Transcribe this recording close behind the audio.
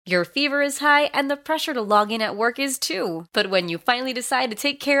Your fever is high and the pressure to log in at work is too. But when you finally decide to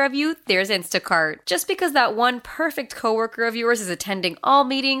take care of you, there's Instacart. Just because that one perfect coworker of yours is attending all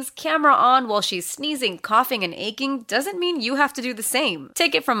meetings, camera on while she's sneezing, coughing, and aching, doesn't mean you have to do the same.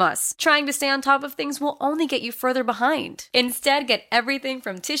 Take it from us. Trying to stay on top of things will only get you further behind. Instead, get everything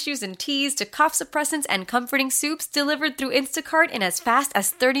from tissues and teas to cough suppressants and comforting soups delivered through Instacart in as fast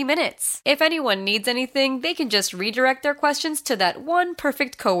as 30 minutes. If anyone needs anything, they can just redirect their questions to that one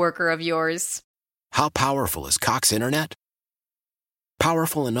perfect coworker of yours. How powerful is Cox Internet?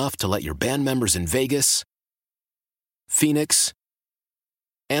 Powerful enough to let your band members in Vegas, Phoenix,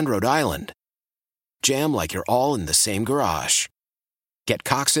 and Rhode Island jam like you're all in the same garage. Get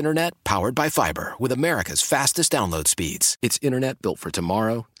Cox Internet powered by fiber with America's fastest download speeds. It's internet built for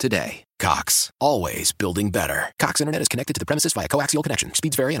tomorrow, today. Cox, always building better. Cox Internet is connected to the premises via coaxial connection.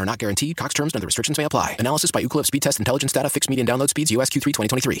 Speeds vary and are not guaranteed. Cox terms and other restrictions may apply. Analysis by Ookla Speed Test Intelligence Data. Fixed median download speeds. US Q3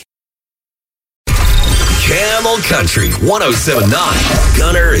 2023. Camel Country 107.9.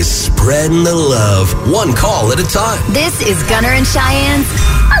 Gunner is spreading the love, one call at a time. This is Gunner and Cheyenne's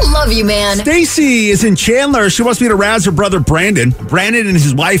I Love You, Man. Stacy is in Chandler. She wants me to razz her brother, Brandon. Brandon and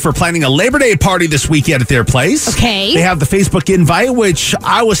his wife are planning a Labor Day party this weekend at their place. Okay. They have the Facebook invite, which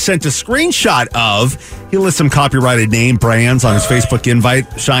I was sent a screenshot of. He lists some copyrighted name brands on his Facebook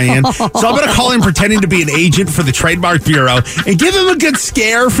invite, Cheyenne. So I'm going to call him pretending to be an agent for the Trademark Bureau and give him a good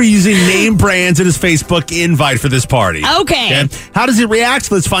scare for using name brands in his Facebook invite for this party. Okay. How does he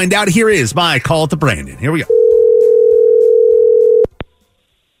react? Let's find out. Here is my call to Brandon. Here we go.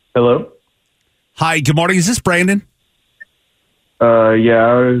 Hello? Hi, good morning. Is this Brandon?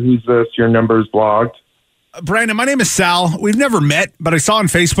 Yeah. Who's this? Your number's blocked. Brandon, my name is Sal. We've never met, but I saw on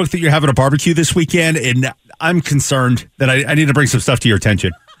Facebook that you're having a barbecue this weekend, and I'm concerned that I need to bring some stuff to your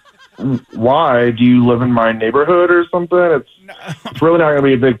attention. Why? Do you live in my neighborhood or something? It's really not going to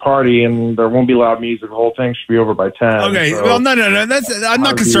be a big party, and there won't be loud music. The whole thing should be over by 10. Okay, so well, no. I'm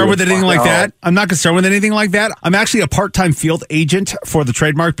not concerned with anything like that. I'm not concerned with anything like that. I'm actually a part-time field agent for the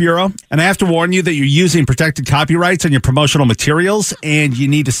Trademark Bureau, and I have to warn you that you're using protected copyrights on your promotional materials, and you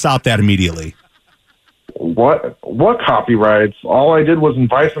need to stop that immediately. What copyrights? All I did was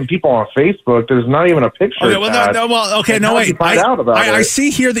invite some people on Facebook. There's not even a picture. Okay, well, wait. I see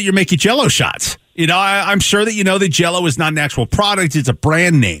here that you're making Jell-O shots. You know, I'm sure that you know that Jell-O is not an actual product; it's a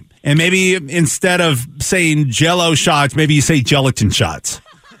brand name. And maybe instead of saying Jell-O shots, maybe you say gelatin shots.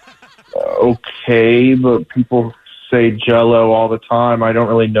 Okay, but people say Jell-O all the time. I don't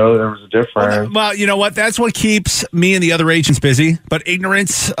really know there was a difference. Well, you know what? That's what keeps me and the other agents busy. But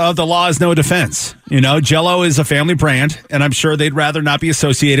ignorance of the law is no defense. You know, Jell-O is a family brand, and I'm sure they'd rather not be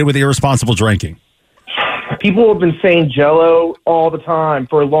associated with irresponsible drinking. People have been saying Jell-O all the time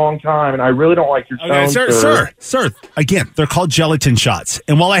for a long time, and I really don't like your tone, okay, sir. Again, they're called gelatin shots.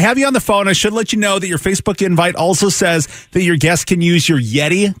 And while I have you on the phone, I should let you know that your Facebook invite also says that your guests can use your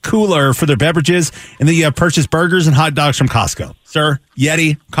Yeti cooler for their beverages, and that you have purchased burgers and hot dogs from Costco. Sir,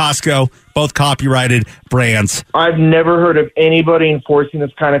 Yeti, Costco, both copyrighted brands. I've never heard of anybody enforcing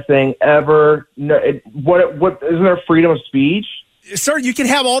this kind of thing ever. No, what isn't there freedom of speech? Sir, you can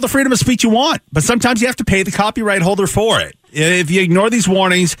have all the freedom of speech you want, but sometimes you have to pay the copyright holder for it. If you ignore these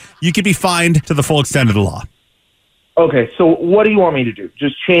warnings, you could be fined to the full extent of the law. Okay, so what do you want me to do?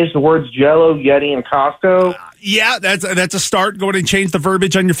 Just change the words Jell-O, Yeti, and Costco? Yeah, that's a start. Go ahead and change the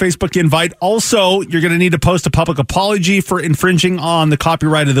verbiage on your Facebook invite. Also, you're going to need to post a public apology for infringing on the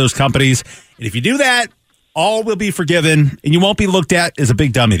copyright of those companies. And if you do that, all will be forgiven, and you won't be looked at as a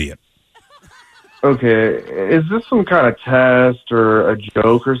big dumb idiot. Okay, is this some kind of test or a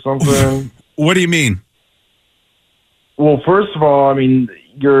joke or something? What do you mean? Well, first of all, I mean,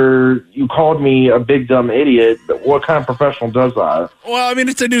 you called me a big dumb idiot. What kind of professional does that? Well, I mean,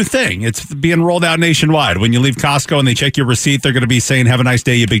 it's a new thing. It's being rolled out nationwide. When you leave Costco and they check your receipt, they're going to be saying, "Have a nice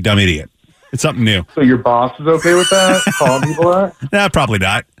day, you big dumb idiot." It's something new. So your boss is okay with that? Calling people that? Nah, probably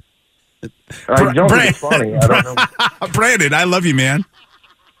not. I don't think it's funny. I don't know. Brandon, I love you, man.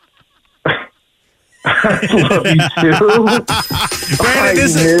 I love you too.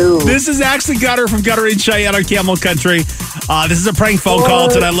 Brandon, this is actually Gunner from Gunner and Cheyenne on Camel Country. This is a prank phone call.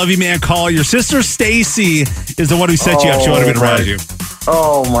 It's an I love you, man call. Your sister Stacy is the one who set you up. She wanted me to razz you.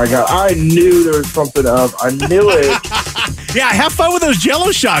 Oh my God! I knew there was something up. I knew it. Yeah, have fun with those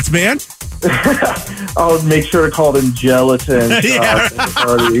Jell-O shots, man. I'll make sure to call them gelatin. Yeah,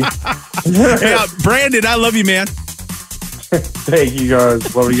 Brandon, I love you, man. Thank you,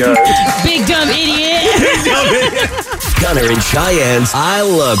 guys. Love you guys. Big dumb idiot. Gunner and Cheyenne's I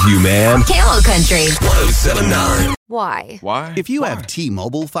Love You, Man. Camel Country 107.9. Why? Why? If you have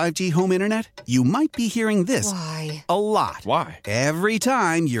T-Mobile 5G home internet, you might be hearing this Why? a lot. Why? Every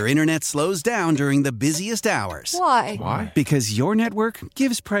time your internet slows down during the busiest hours. Why? Why? Because your network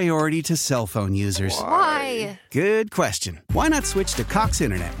gives priority to cell phone users. Why? Good question. Why not switch to Cox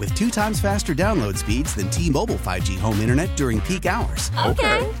Internet with 2 times faster download speeds than T-Mobile 5G home internet during peak hours?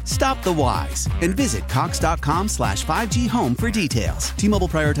 Okay. Stop the whys and visit cox.com/5G home for details. T-Mobile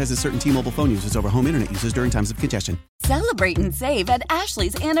prioritizes certain T-Mobile phone users over home internet users during times of congestion. Celebrate and save at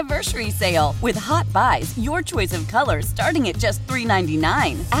Ashley's Anniversary Sale. With Hot Buys, your choice of colors starting at just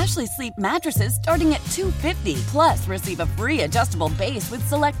 $3.99. Ashley Sleep mattresses starting at $2.50. Plus, receive a free adjustable base with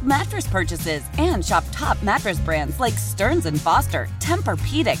select mattress purchases. And shop top mattress brands like Stearns & Foster,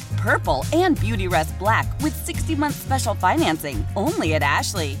 Tempur-Pedic, Purple, and Beautyrest Black with 60-month special financing. Only at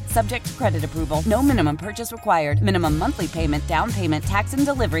Ashley. Subject to credit approval. No minimum purchase required. Minimum monthly payment, down payment, tax, and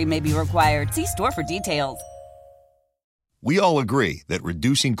delivery may be required. See store for details. We all agree that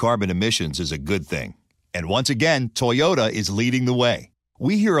reducing carbon emissions is a good thing. And once again, Toyota is leading the way.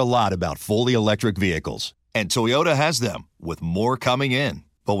 We hear a lot about fully electric vehicles, and Toyota has them, with more coming in.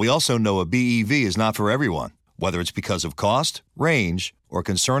 But we also know a BEV is not for everyone, whether it's because of cost, range, or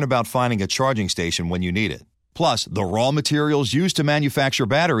concern about finding a charging station when you need it. Plus, the raw materials used to manufacture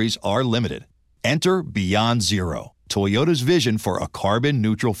batteries are limited. Enter Beyond Zero, Toyota's vision for a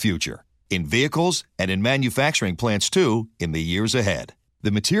carbon-neutral future. In vehicles and in manufacturing plants, too, in the years ahead.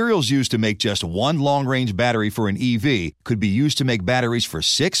 The materials used to make just one long-range battery for an EV could be used to make batteries for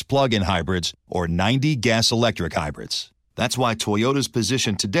 6 plug-in hybrids or 90 gas-electric hybrids. That's why Toyota's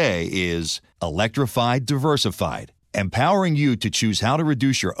position today is electrified, diversified, empowering you to choose how to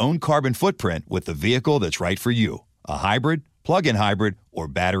reduce your own carbon footprint with the vehicle that's right for you, a hybrid, plug-in hybrid, or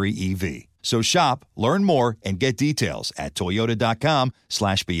battery EV. So shop, learn more, and get details at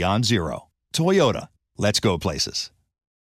toyota.com/beyond zero. Toyota, let's go places.